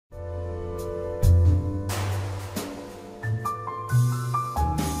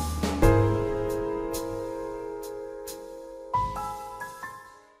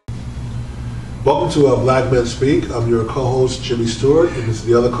Welcome to Black Men Speak. I'm your co-host, Jimmy Stewart, and this is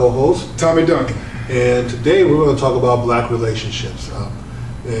the other co-host, Tommy Duncan. And today we're going to talk about black relationships.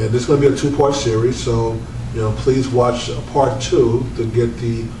 And this is going to be a two-part series, so please watch part 2 to get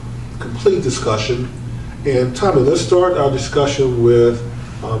the complete discussion. And Tommy, let's start our discussion with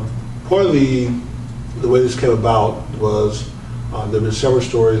part of the way this came about was there have been several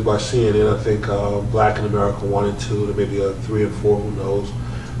stories by CNN, I think Black in America 1 and 2, there may be a 3 and 4, who knows,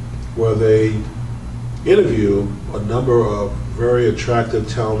 where they interview a number of very attractive,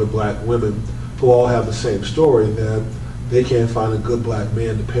 talented black women who all have the same story, that they can't find a good black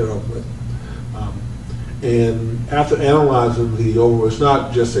man to pair up with. And after analyzing the overall, it's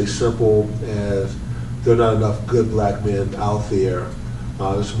not just as simple as there are not enough good black men out there.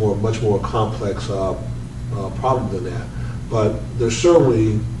 It's much more complex problem than that. But there's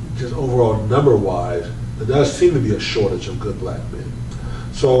certainly, just overall number-wise, there does seem to be a shortage of good black men.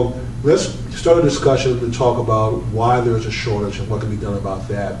 So let's start a discussion and talk about why there's a shortage and what can be done about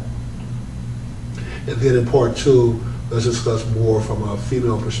that. And then in part 2, let's discuss more from a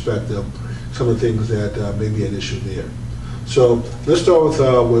female perspective, some of the things that may be an issue there. So let's start with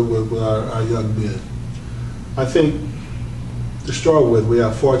our young men. I think to start with, we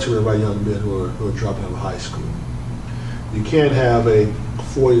have far too many of our young men who are dropping out of high school. You can't have a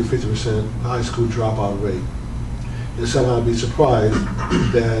 40 to 50% high school dropout rate and somehow be surprised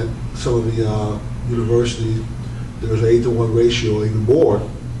that some of the universities, there's an 8-to-1 ratio, or even more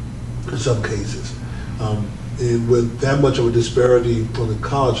in some cases. And with that much of a disparity on the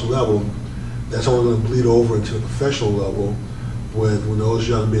college level, that's only going to bleed over into the professional level when those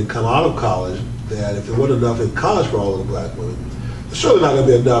young men come out of college, that if there wasn't enough in college for all of the black women, there's certainly not going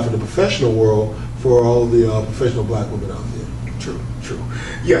to be enough in the professional world for all of the professional black women out there. True.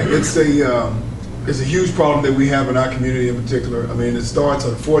 Yeah, it's a huge problem that we have in our community in particular. I mean, it starts,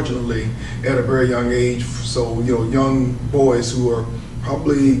 unfortunately, at a very young age. So, young boys who are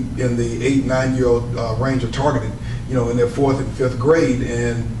probably in the 8-9-year-old range are targeted, in their 4th and 5th grade.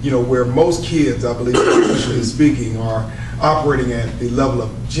 And, where most kids, I believe, especially speaking, are operating at the level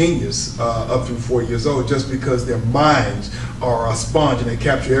of genius up through 4 years old, just because their minds are a sponge and they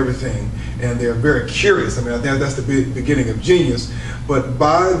capture everything, and they're very curious. I mean, I think that's the beginning of genius. But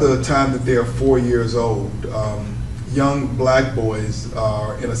by the time that they're 4 years old, young black boys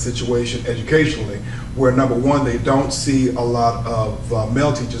are in a situation educationally where, number one, they don't see a lot of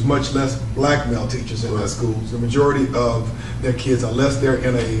male teachers, much less black male teachers in their schools. The majority of their kids, unless they're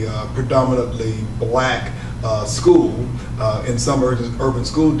in a predominantly black school, in some urban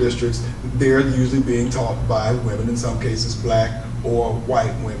school districts, they're usually being taught by women, in some cases black or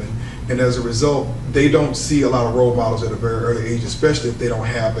white women. And as a result, they don't see a lot of role models at a very early age, especially if they don't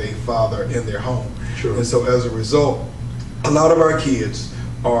have a father in their home. Sure. And so as a result, a lot of our kids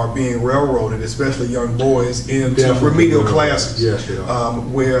are being railroaded, especially young boys, into remedial classes. Yes, they are.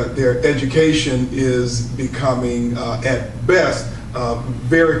 Where their education is becoming, at best,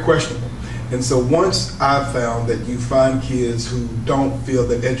 very questionable. And so once I found that you find kids who don't feel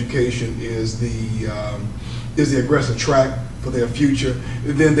that education is the aggressive track for their future,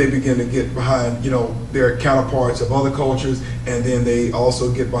 then they begin to get behind, their counterparts of other cultures, and then they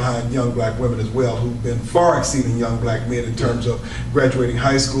also get behind young black women as well, who've been far exceeding young black men in terms of graduating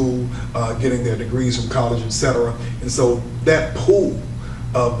high school, getting their degrees from college, etc. And so that pool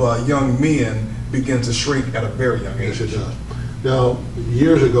of young men begin to shrink at a very young age. Yes, it does. Now,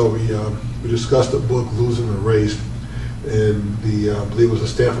 years ago, we discussed the book Losing the Race, and I believe it was a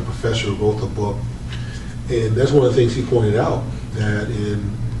Stanford professor who wrote the book. And that's one of the things he pointed out, that in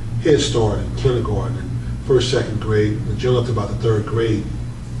Head Start, in kindergarten, in 1st, 2nd grade, and generally up to about the 3rd grade,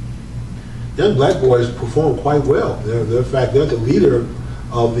 young black boys perform quite well. In fact, they're the leader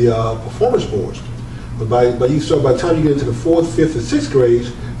of the performance boards. But by the time you get into the 4th, 5th, and 6th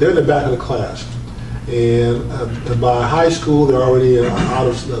grades, they're in the back of the class. And by high school, they're already out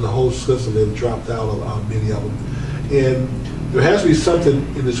of the whole system. They've dropped out of many of them. And there has to be something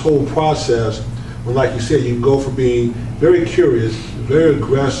in this whole process. Well, like you said, you can go from being very curious, very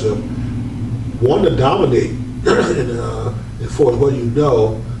aggressive, wanting to dominate as far as what you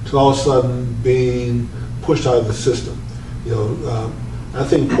know, to all of a sudden being pushed out of the system. I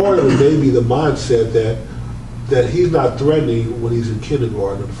think part of it may be the mindset that he's not threatening when he's in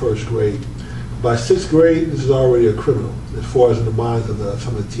kindergarten or the 1st grade. By 6th grade, this is already a criminal as far as in the minds of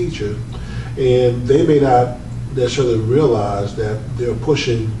some of the teachers, and they may not necessarily realize that they're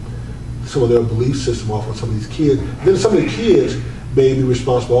pushing some of their belief system off on some of these kids. Then some of the kids may be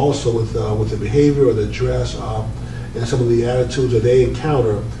responsible also with their behavior or their dress and some of the attitudes that they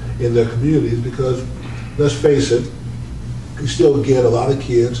encounter in their communities, because let's face it, you still get a lot of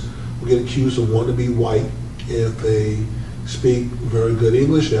kids will get accused of wanting to be white if they speak very good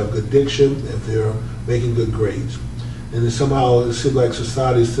English, they have good diction, if they're making good grades. And then somehow it seems like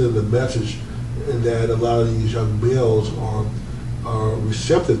society is sending a message that a lot of these young males are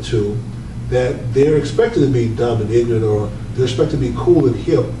receptive to, that they're expected to be dumb and ignorant, or they're expected to be cool and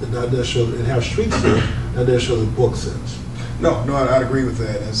hip and not necessarily, and have street sense, not necessarily book sense. No, I'd agree with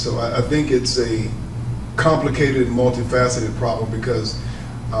that. And so I think it's a complicated and multifaceted problem because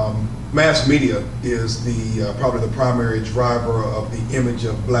mass media is probably the primary driver of the image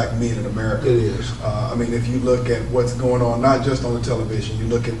of black men in America. It is. I mean, if you look at what's going on, not just on the television, you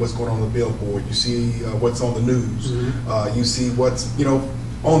look at what's going on the billboard, you see what's on the news, you see what's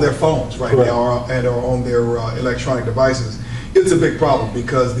on their phones right Correct. now and or on their electronic devices. It's a big problem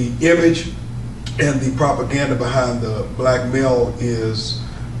because the image and the propaganda behind the black male is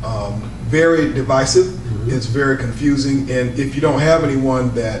very divisive. It's very confusing, and if you don't have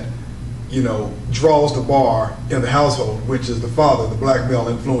anyone that draws the bar in the household, which is the father, the black male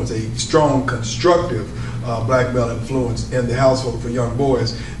influence, a strong, constructive black male influence in the household for young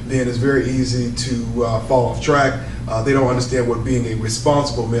boys, then it's very easy to fall off track. They don't understand what being a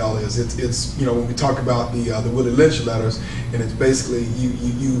responsible male is. It's when we talk about the Willie Lynch letters, and it's basically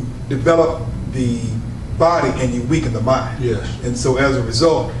you develop the body and you weaken the mind. Yes. And so as a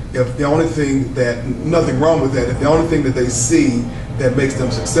result, if the only thing nothing wrong with that, if the only thing that they see that makes them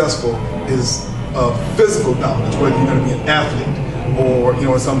successful is physical dominance, whether you're going to be an athlete or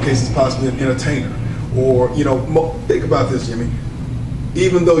in some cases possibly an entertainer, or think about this, Jimmy.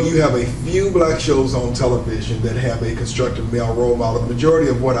 Even though you have a few black shows on television that have a constructive male role model, the majority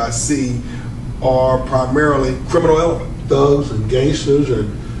of what I see are primarily criminal element. Thugs and gangsters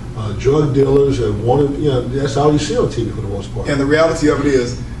and drug dealers and that's all you see on TV for the most part. And the reality of it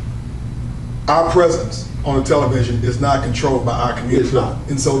is, our presence on the television is not controlled by our community. It's not.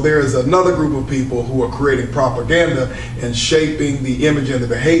 And so there is another group of people who are creating propaganda and shaping the image and the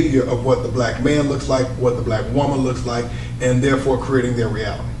behavior of what the black man looks like, what the black woman looks like, and therefore creating their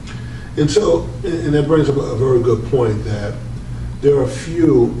reality. And so, and that brings up a very good point, that there are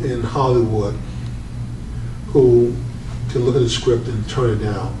few in Hollywood who can look at the script and turn it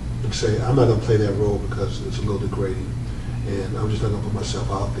down and say, I'm not going to play that role because it's a little degrading, and I'm just not going to put myself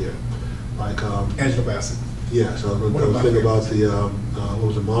out there. Like Angela Bassett. Yes, I was thinking about the what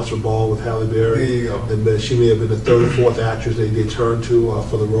was it, Monster Ball with Halle Berry. There you go. And she may have been the third or fourth actress they turned to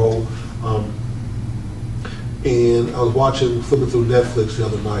for the role. And I was flipping through Netflix the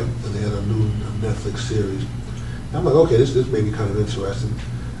other night, and they had a new Netflix series. And I'm like, okay, this may be kind of interesting.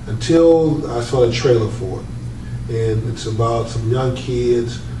 Until I saw the trailer for it, and it's about some young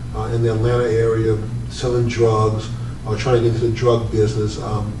kids in the Atlanta area selling drugs or trying to get into the drug business.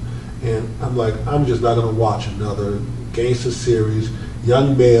 And I'm like, I'm just not going to watch another gangster series,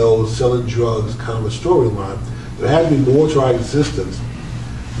 young males selling drugs kind of a storyline. There has to be more to our existence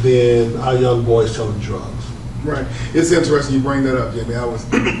than our young boys selling drugs. Right. It's interesting you bring that up, Jimmy. I was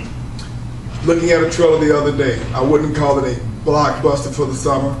looking at a trailer the other day. I wouldn't call it a blockbuster for the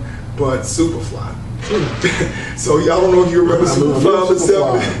summer, but Superfly. So I don't know if you remember Superfly in the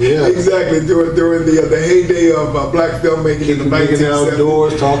 70s. Yeah. Exactly, during the heyday of black filmmaking in the 1970s.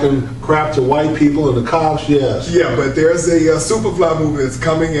 Outdoors, talking crap to white people and the cops, yes. Yeah, but there's a Superfly movie that's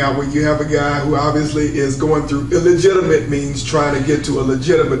coming out where you have a guy who obviously is going through illegitimate means, trying to get to a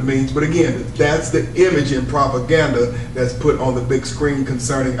legitimate means. But again, that's the image and propaganda that's put on the big screen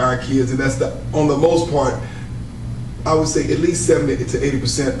concerning our kids, and that's on the most part, I would say at least 70 to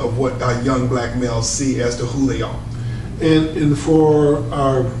 80% of what our young black males see as to who they are. And for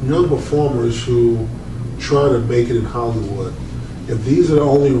our young performers who try to make it in Hollywood, if these are the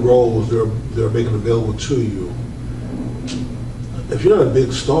only roles they're making available to you, if you're not a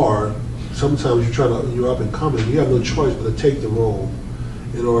big star, sometimes you're up and coming, you have no choice but to take the role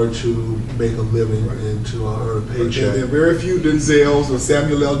in order to make a living and to earn a paycheck. There are very few Denzels or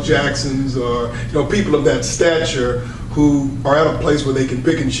Samuel L. Jacksons or people of that stature who are at a place where they can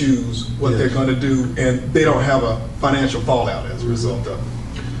pick and choose what they're going to do, and they don't have a financial fallout as a result of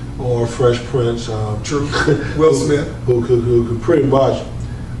it. Or Fresh Prince. True. Will Smith. Who could pretty much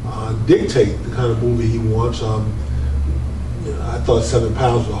dictate the kind of movie he wants. I thought 7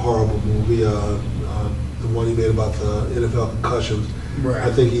 Pounds was a horrible movie. The one he made about the NFL concussions. Right.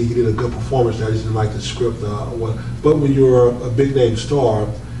 I think he did a good performance there. I just didn't like the script. But when you're a big name star,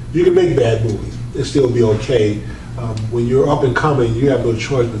 you can make bad movies and still be okay. When you're up and coming, you have no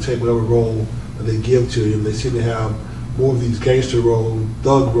choice but to take whatever role that they give to you. And they seem to have more of these gangster roles,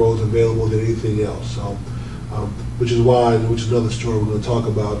 thug roles available than anything else. So, which is another story we're going to talk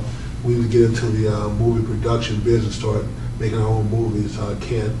about. We need to get into the movie production business, start making our own movies.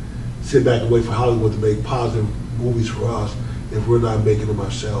 sit back and wait for Hollywood to make positive movies for us if we're not making them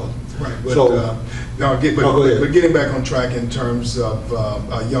ourselves. Right, but, So, but getting back on track in terms of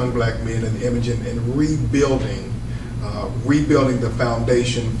young black men and the image and rebuilding the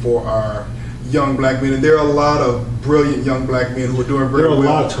foundation for our young black men. And there are a lot of brilliant young black men who are doing very well. There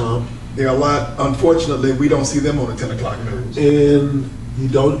are a lot, Tom. There are a lot. Unfortunately, we don't see them on the 10 o'clock news. And you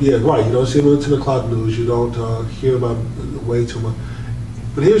don't, yeah, right. You don't see them on the 10 o'clock news. You don't hear about way too much.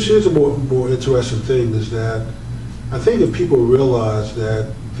 But here's a more interesting thing is that I think if people realize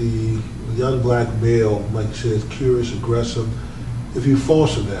that the young black male, like you said, is curious, aggressive, if you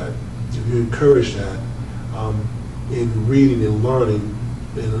foster that, if you encourage that in reading and learning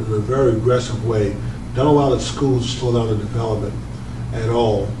in a very aggressive way, don't allow the schools to slow down the development at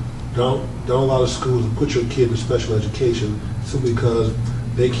all. Don't allow the schools to put your kid in special education simply because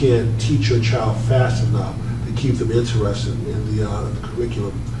they can't teach your child fast enough to keep them interested in the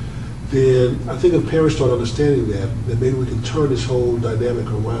curriculum. Then I think if parents start understanding that maybe we can turn this whole dynamic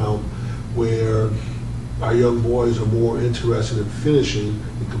around where our young boys are more interested in finishing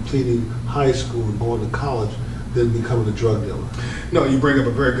and completing high school and going to college than becoming a drug dealer. No, you bring up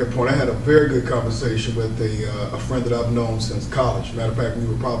a very good point. I had a very good conversation with a friend that I've known since college. Matter of fact, we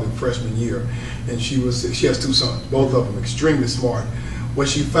were probably freshman year, and she has two sons, both of them extremely smart. What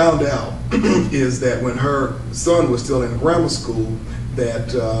she found out is that when her son was still in grammar school, that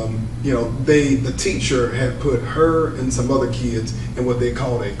the teacher had put her and some other kids in what they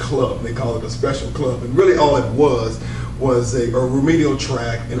called a club. They call it a special club, and really all it was a remedial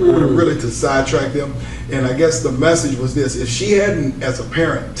track in order really to sidetrack them. And I guess the message was this: if she hadn't, as a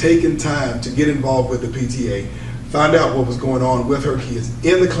parent, taken time to get involved with the PTA, find out what was going on with her kids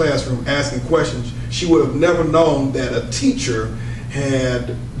in the classroom, asking questions, she would have never known that a teacher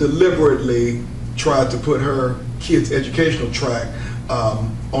had deliberately tried to put her kid's educational track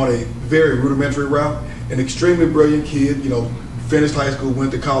on a very rudimentary route. An extremely brilliant kid, finished high school,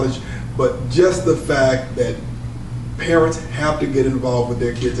 went to college, but just the fact that parents have to get involved with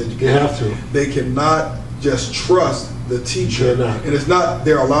their kids' education. They have to. They cannot just trust the teacher. And it's not,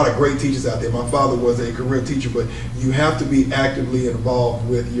 there are a lot of great teachers out there. My father was a career teacher, but you have to be actively involved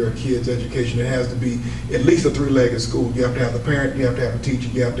with your kids' education. It has to be at least a three-legged school. You have to have the parent, you have to have the teacher,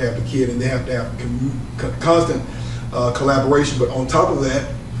 you have to have the kid, and they have to have constant collaboration. But on top of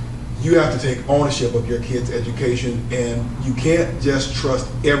that, you have to take ownership of your kid's education, and you can't just trust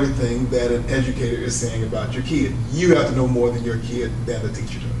everything that an educator is saying about your kid. You have to know more than your kid than the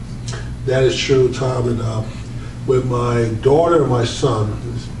teacher does. That is true, Tom. And with my daughter and my son,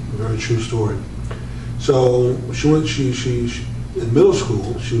 it's a very true story. So she in middle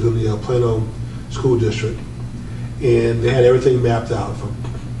school, she was in the Plano School District, and they had everything mapped out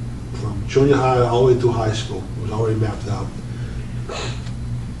from junior high all the way through high school. It was already mapped out.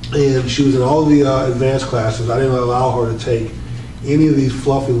 And she was in all the advanced classes. I didn't allow her to take any of these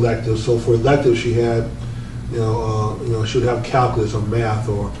fluffy electives. So for electives, she had, she would have calculus or math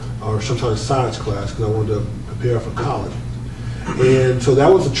or sometimes science class because I wanted to prepare for college. And so that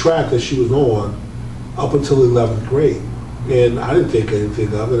was the track that she was on up until 11th grade. And I didn't think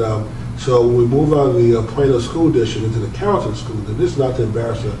anything of it. So when we moved out of the Plano School District into the Carrollton School, and this is not to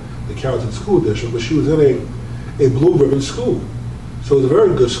embarrass the Carrollton School District, but she was in a blue ribbon school. So it was a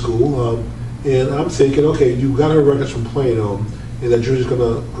very good school, and I'm thinking, okay, you got her records from Plano, and that you're just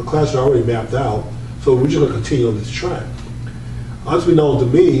her classes are already mapped out, so we're just gonna continue on this track. Unbeknown to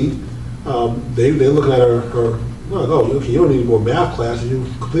me, they're looking at her, no, okay, you don't need any more math classes, you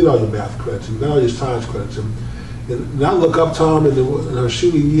complete all your math credits, you got all your science credits. And I look up, Tom, and in her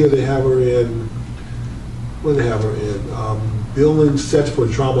senior year, they have her in, what do they have her in? Building sets for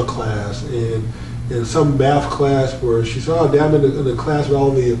drama class, and in some math class where she said, oh, down in the class with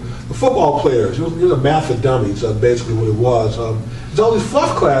all the football players. It was math for dummies, basically what it was. It's all these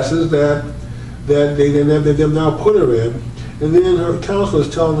fluff classes that they've now put her in. And then her counselor is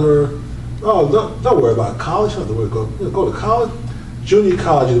telling her, oh, don't worry about college. Don't worry, go to college. Junior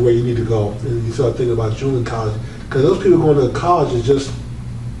college is where you need to go. And you start thinking about junior college. Because those people going to college is just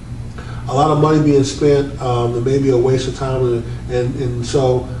a lot of money being spent, and maybe a waste of time. And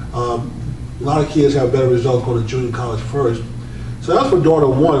so, a lot of kids have better results going to junior college first. So that's for daughter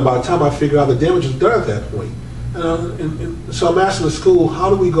one. By the time I figure out the damage is done at that point. And so I'm asking the school,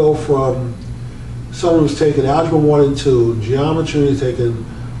 how do we go from someone who's taking Algebra 1 and 2, Geometry, who's taking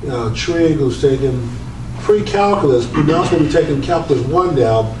Trig, who's taking pre-calculus, but now going to be taking Calculus 1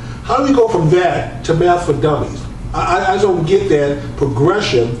 now. How do we go from that to Math for Dummies? I just don't get that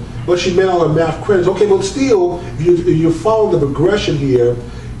progression, but she made all her math credits. Okay, but still, if you follow the progression here,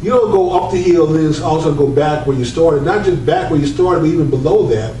 you don't go up the hill and then all of a sudden go back where you started. Not just back where you started, but even below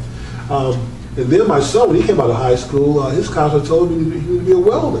that. And then my son, when he came out of high school, his counselor told him he needed to be a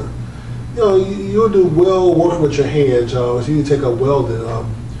welder. You know, you'll do well working with your hands, so you need to take up welding.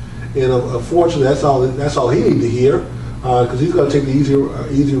 And unfortunately, that's all he needed to hear, because he's going to take the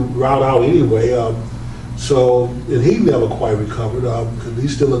easy route out anyway. And he never quite recovered, because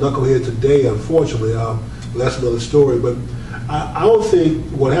he's still a knucklehead today, unfortunately. That's another story. But I don't think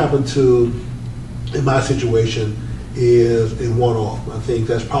what happened in my situation is a one-off. I think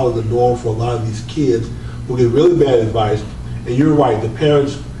that's probably the norm for a lot of these kids who get really bad advice. And you're right, the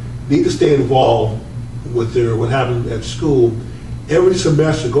parents need to stay involved with what happened at school. Every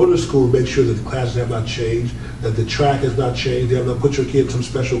semester, go to the school and make sure that the classes have not changed, that the track has not changed, they have not put your kid in some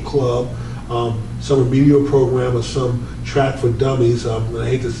special club, some remedial program or some track for dummies, and I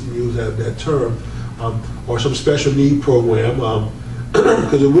hate to use that term, or some special need program,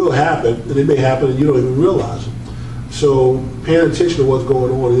 because it will happen, and it may happen and you don't even realize it. So paying attention to what's going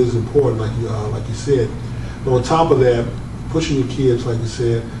on is important, like you said. But on top of that, pushing your kids, like you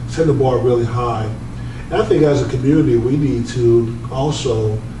said, setting the bar really high. And I think as a community, we need to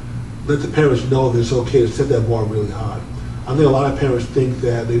also let the parents know that it's okay to set that bar really high. I think a lot of parents think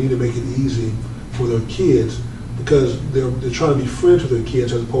that they need to make it easy for their kids because they're trying to be friends with their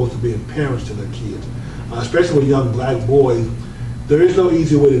kids as opposed to being parents to their kids. Especially with young black boys, there is no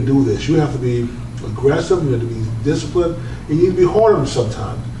easy way to do this. You have to be aggressive, you have to be disciplined, and you need to be hard on them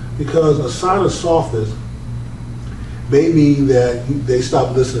sometimes, because a sign of softness may mean that they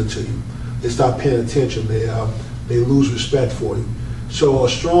stop listening to you, they stop paying attention, they lose respect for you. So a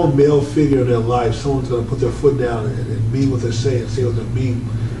strong male figure in their life, someone's going to put their foot down and mean what they're saying, say what they mean,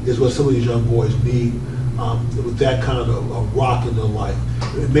 is what some of these young boys need with that kind of rock in their life.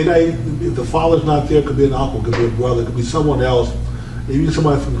 It may not, if the father's not there, it could be an uncle, it could be a brother, it could be someone else, even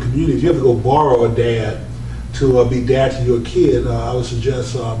somebody from the community. If you have to go borrow a dad to be dad to your kid, I would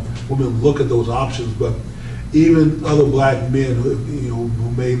suggest women look at those options. But even other black men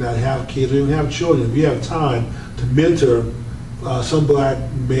who may not have kids or even have children, if you have time to mentor some black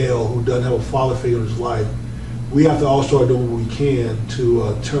male who doesn't have a father figure in his life, we have to all start doing what we can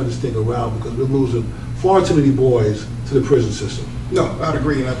to turn this thing around, because we're losing far too many boys to the prison system. No, I'd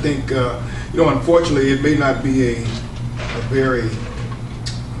agree, and I think unfortunately, it may not be a very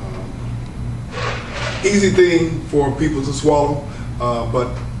easy thing for people to swallow,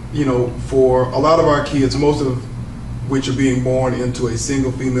 but for a lot of our kids, most of which are being born into a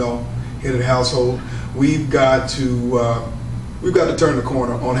single female-headed household, we've got to turn the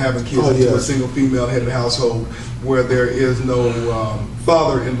corner on having kids into a single female-headed household where there is no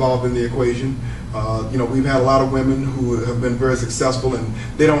father involved in the equation. We've had a lot of women who have been very successful, and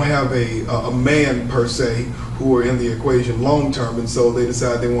they don't have a man per se who are in the equation long term, and so they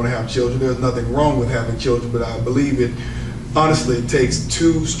decide they want to have children. There's nothing wrong with having children, but I believe it takes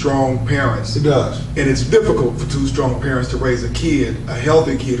two strong parents. It does. And it's difficult for two strong parents to raise a kid, a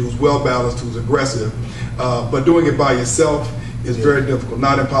healthy kid who's well balanced, who's aggressive, but doing it by yourself is very difficult.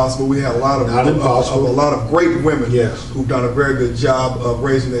 Not impossible. We have a lot of great women who've done a very good job of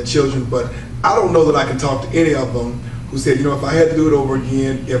raising their children, but I don't know that I can talk to any of them who said, if I had to do it over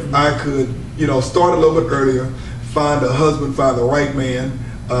again, if I could, start a little bit earlier, find a husband, find the right man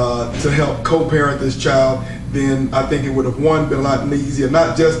to help co-parent this child, then I think it would have, been a lot easier,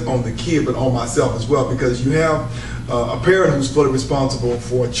 not just on the kid, but on myself as well, because you have a parent who's fully responsible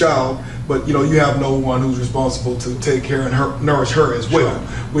for a child, but you have no one who's responsible to take care and nourish her as well,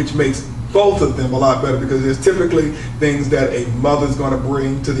 which makes both of them a lot better, because there's typically things that a mother's going to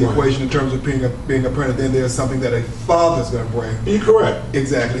bring to the equation in terms of being a parent, then there's something that a father's going to bring. You're correct.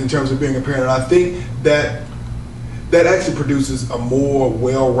 Exactly, in terms of being a parent. And I think that actually produces a more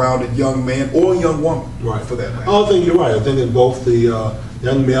well-rounded young man or young woman, for that matter. I think you're right. I think in both the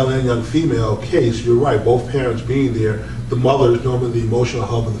young male and young female case, you're right. Both parents being there, the mother is normally the emotional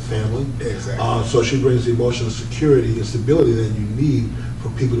hub of the family. Exactly. So she brings the emotional security and stability that you need for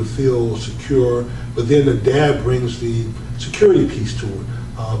people to feel secure. But then the dad brings the security piece to it,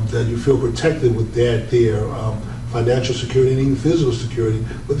 that you feel protected with dad there, financial security and even physical security.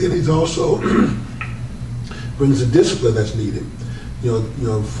 But then he's also brings the discipline that's needed.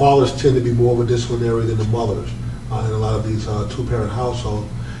 Fathers tend to be more of a disciplinary than the mothers in a lot of these two-parent households.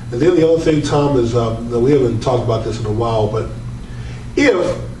 And then the other thing, Tom, is we haven't talked about this in a while, but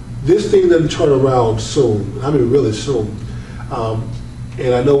if this thing doesn't turn around soon, I mean really soon,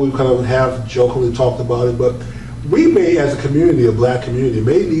 and I know we kind of have jokingly talked about it, but we may, as a community, a black community,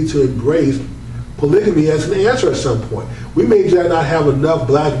 may need to embrace polygamy as an answer at some point. We may not have enough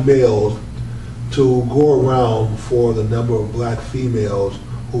black males to go around for the number of black females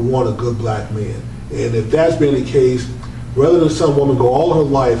who want a good black man. And if that's been the case, rather than some woman go all her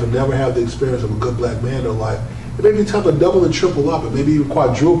life and never have the experience of a good black man in her life, it may be time to double and triple up, and maybe even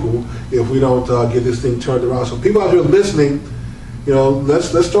quadruple if we don't get this thing turned around. So people out here listening, let's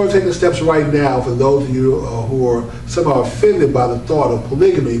start taking steps right now for those of you who are somehow offended by the thought of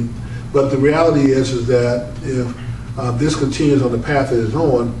polygamy. But the reality is that if this continues on the path that it's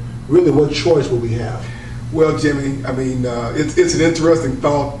on, really what choice will we have? Well, Jimmy, I mean, it's an interesting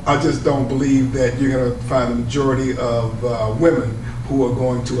thought. I just don't believe that you're going to find the majority of women who are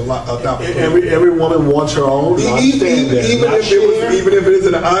going to adopt. Every woman wants her own. Even if it is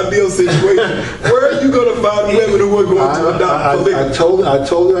an ideal situation, where are you going to find women who are going to adopt polygamy? I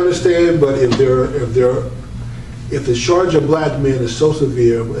totally understand, but if the shortage of black men is so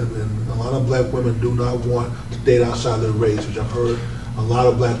severe, and a lot of black women do not want to date outside their race, which I've heard a lot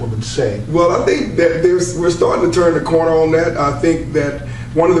of black women say. Well, I think that we're starting to turn the corner on that. I think that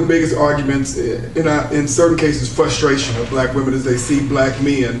one of the biggest arguments, in certain cases, frustration of black women is they see black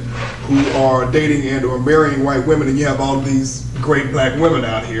men who are dating and or marrying white women, and you have all of these great black women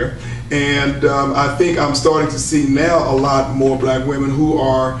out here. And I think I'm starting to see now a lot more black women who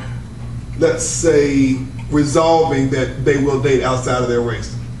are, let's say, resolving that they will date outside of their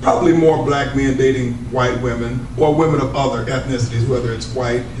race. Probably more black men dating white women or women of other ethnicities, whether it's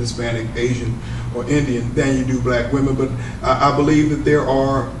white, Hispanic, Asian, or Indian, than you do black women. But I believe that there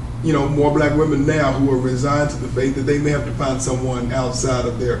are, more black women now who are resigned to the fact that they may have to find someone outside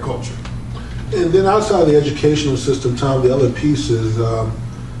of their culture. And then outside the educational system, Tom, the other piece is a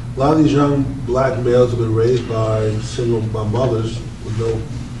lot of these young black males have been raised by single mothers with no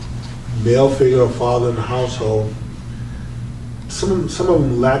male figure or father in the household. Some of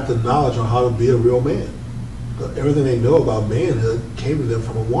them lack the knowledge on how to be a real man. Everything they know about manhood came to them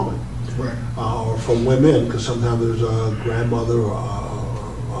from a woman, right? Or from women, because sometimes there's a grandmother or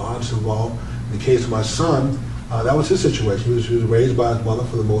aunts involved. In the case of my son, that was his situation. He was raised by his mother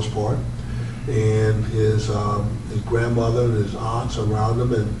for the most part, and his grandmother and his aunts around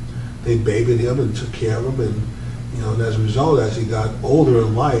him, and they babied him and took care of him. And as a result, as he got older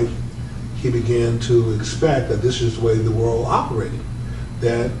in life, he began to expect that this is the way the world operated,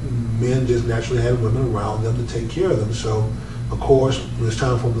 that men just naturally had women around them to take care of them. So, of course, when it's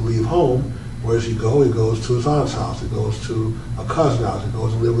time for him to leave home, where does he go? He goes to his aunt's house. He goes to a cousin's house. He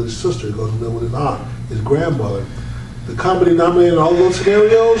goes and live with his sister. He goes and live with his aunt, his grandmother. The common denominator in all those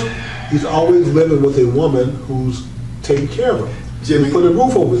scenarios, he's always living with a woman who's taking care of him. Jimmy, put a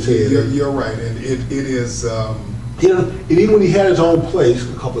roof over his head. You're right, and it is. And even when he had his own place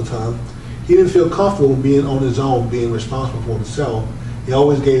a couple of times, he didn't feel comfortable being on his own, being responsible for himself. He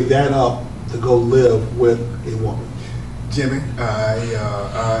always gave that up to go live with a woman. Jimmy,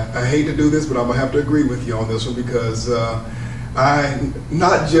 I hate to do this, but I'm gonna have to agree with you on this one because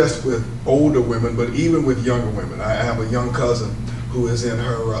not just with older women, but even with younger women. I have a young cousin who is in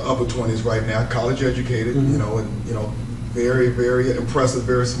her upper 20s right now, college educated, and very, very impressive,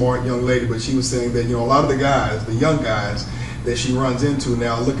 very smart young lady. But she was saying that a lot of the guys, the young guys that she runs into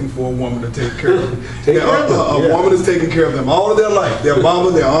now, looking for a woman to take care of them. A woman is taking care of them all of their life, their mama,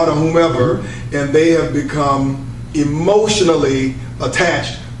 their aunt, or whomever, and they have become emotionally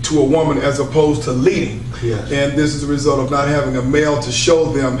attached to a woman as opposed to leading. Yes. And this is a result of not having a male to show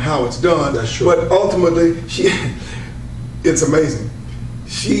them how it's done. That's true. But ultimately, it's amazing.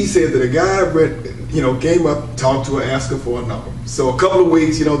 She said that a guy came up, talked to her, asked her for a number. So a couple of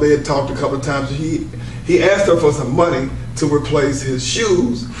weeks, they had talked a couple of times. He asked her for some money to replace his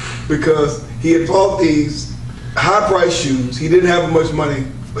shoes because he had bought these high-priced shoes. He didn't have much money.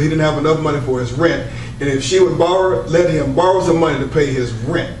 He didn't have enough money for his rent, and if she would let him borrow some money to pay his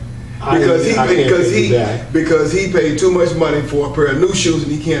rent, because he paid too much money for a pair of new shoes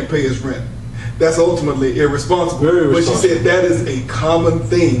and he can't pay his rent. That's ultimately irresponsible. Very irresponsible. But she said that is a common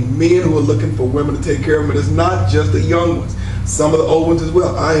thing. Men who are looking for women to take care of them, and it's not just the young ones. Some of the old ones as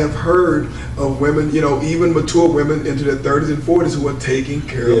well. I have heard of women, even mature women into their 30s and 40s who are taking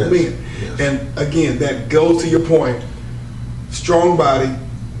care of men. Yes. And again, that goes to your point. Strong body,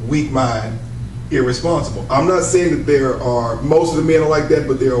 weak mind, irresponsible. I'm not saying that most of the men are like that,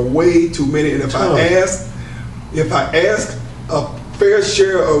 but there are way too many. And if I ask a fair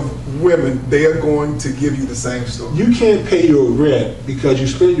share of women, they are going to give you the same story. You can't pay your rent because you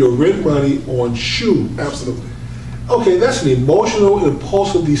spend your rent money on shoes. Absolutely. Okay, that's an emotional,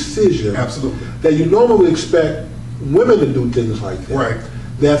 impulsive decision. Absolutely. That you normally expect women to do things like that. Right.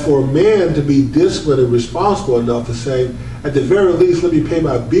 That for a man to be disciplined and responsible enough to say, at the very least, let me pay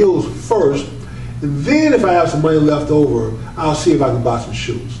my bills first, and then if I have some money left over, I'll see if I can buy some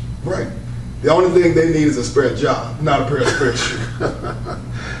shoes. Right. The only thing they need is a spare job, not a pair of spare shoes.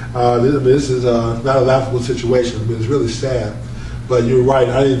 This is not a laughable situation. I mean, it's really sad. But you're right.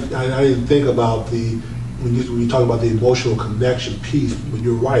 I didn't think about when you talk about the emotional connection piece. But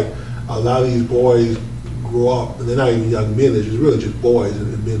you're right. A lot of these boys grow up, and they're not even young men. They're just really just boys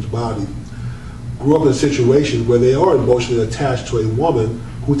in men's bodies. Grew up in situations where they are emotionally attached to a woman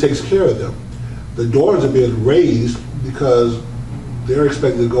who takes care of them. The daughters are being raised because they're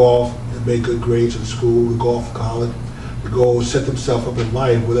expected to go off and make good grades in school, to go off to college, to go set themselves up in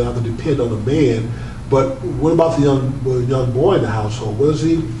life where they don't have to depend on a man. But what about the young boy in the household?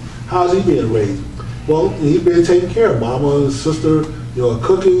 How is he being raised? Well, he's being taken care of. Mama and sister,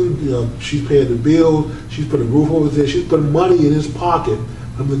 cooking, she's paying the bills, she's putting a roof over there, she's putting money in his pocket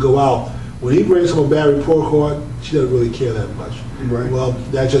for him to go out. When he brings him a bad report card, she doesn't really care that much. Right. Well,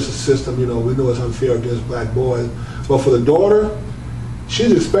 that's just a system, we know it's unfair against black boys. But for the daughter,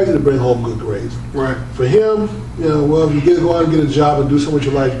 she's expected to bring home good grades. Right. For him, well, if you go out and get a job and do something with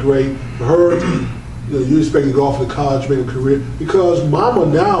your life, great. For her, you expect to go off to college, make a career. Because mama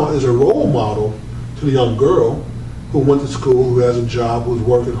now is a role model to the young girl who went to school, who has a job, who's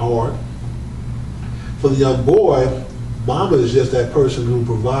working hard. For the young boy, mama is just that person who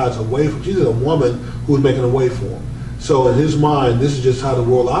provides a way for. She's a woman who's making a way for him. So in his mind, this is just how the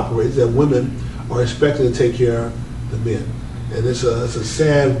world operates, that women are expected to take care of the men. And it's a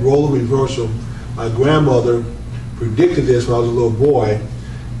sad role reversal. My grandmother predicted this when I was a little boy,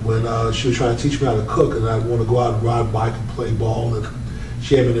 when she was trying to teach me how to cook, and I want to go out and ride a bike and play ball, and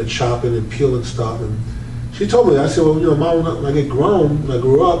she had me there chopping and peeling stuff. And she told me, I said, well, Mom, when I get grown, when I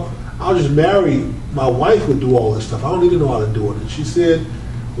grew up, I'll just marry, my wife would do all this stuff. I don't need to know how to do it. And she said,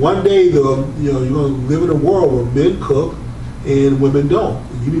 one day, you're going to live in a world where men cook and women don't.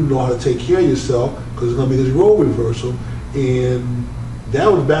 And you need to know how to take care of yourself, because there's going to be this role reversal. And that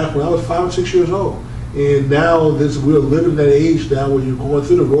was back when I was 5 or 6 years old. And now we're living that age now where you're going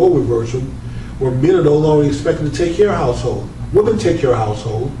through the role reversal, where men are no longer expected to take care of household. Women take care of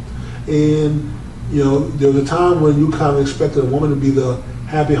household. And there was a time when you kind of expected a woman to be the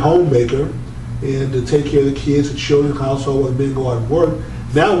happy homemaker and to take care of the kids, the children, household, while the men go out and work.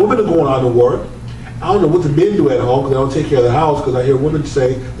 Now women are going out to work. I don't know what the men do at home because they don't take care of the house, because I hear women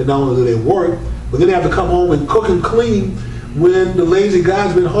say that not only do they work, but then they have to come home and cook and clean when the lazy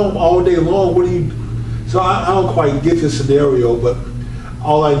guy's been home all day long. What do you do? So I don't quite get this scenario, but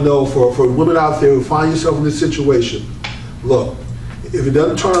all I know for women out there who find yourself in this situation, look, if it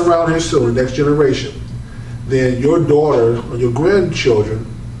doesn't turn around here soon, the next generation, then your daughter or your grandchildren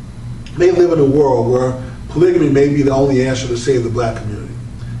may live in a world where polygamy may be the only answer to save the black community.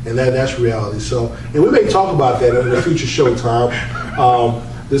 And that's reality. So, and we may talk about that in a future show time,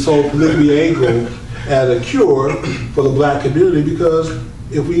 this whole polygamy angle as a cure for the black community, because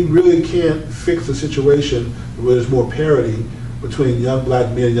if we really can't fix the situation where there's more parity between young black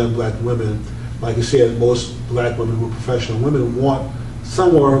men and young black women, like you said, most black women who are professional women want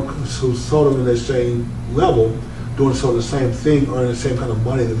someone who's sort of in the same level, doing sort of the same thing, earning the same kind of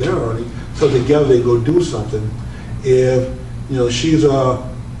money that they're earning, so together they go do something. If she has a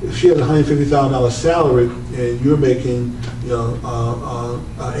 $150,000 salary and you're making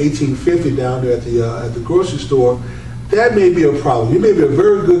 $18.50 down there at the grocery store, that may be a problem. You may be a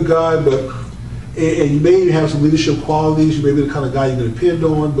very good guy, and you may even have some leadership qualities. You may be the kind of guy you can depend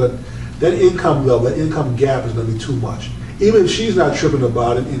on, but that income level, that income gap is going to be too much. Even if she's not tripping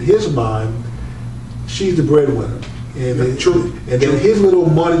about it, in his mind, she's the breadwinner. And then his little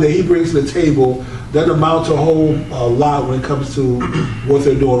money that he brings to the table doesn't amount to a whole lot when it comes to what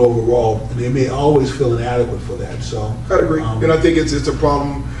they're doing overall. And they may always feel inadequate for that. So I agree. And I think it's a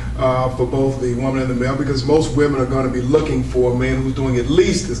problem for both the woman and the male, because most women are going to be looking for a man who's doing at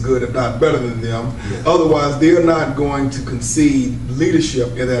least as good, if not better than them. Yeah. Otherwise, they're not going to concede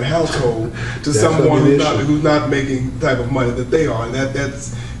leadership in that household to someone who's not making the type of money that they are. And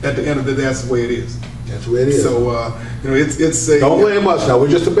that's at the end of the day, that's the way it is. That's the way it is. So it's a don't blame us now. We're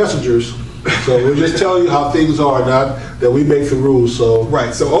just the messengers. So we're just telling you how things are, not that we make the rules. So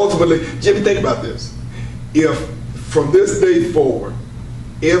right. So ultimately, Jimmy, think about this. If from this day forward,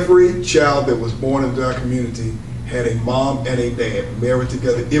 every child that was born into our community had a mom and a dad married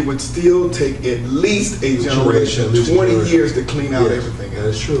together, it would still take at least a generation, 20 years to clean out everything. That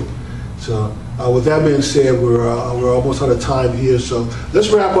is true. So with that being said, we're almost out of time here. So let's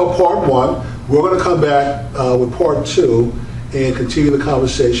wrap up part one. We're going to come back with part two and continue the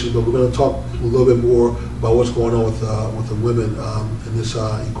conversation, but we're going to talk a little bit more about what's going on with the women in this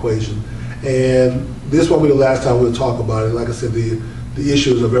equation. And this won't be the last time we'll talk about it. Like I said, the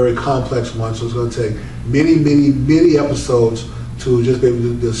issue is a very complex one, so it's going to take many, many, many episodes to just be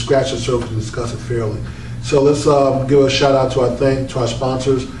able to scratch the surface and discuss it fairly. So let's give a shout out to our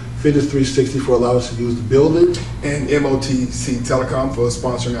sponsors, Fitness 360 for allowing us to use the building, and MOTC Telecom for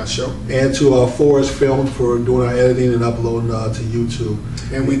sponsoring our show. and to Forest Film for doing our editing and uploading to YouTube.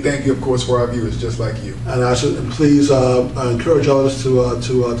 And we thank you, of course, for our viewers, just like you. And please encourage others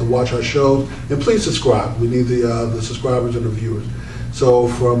to watch our shows, and please subscribe. We need the subscribers and the viewers. So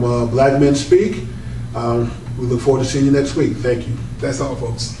from Black Men Speak, we look forward to seeing you next week. Thank you. That's all,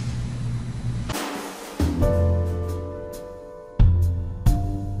 folks.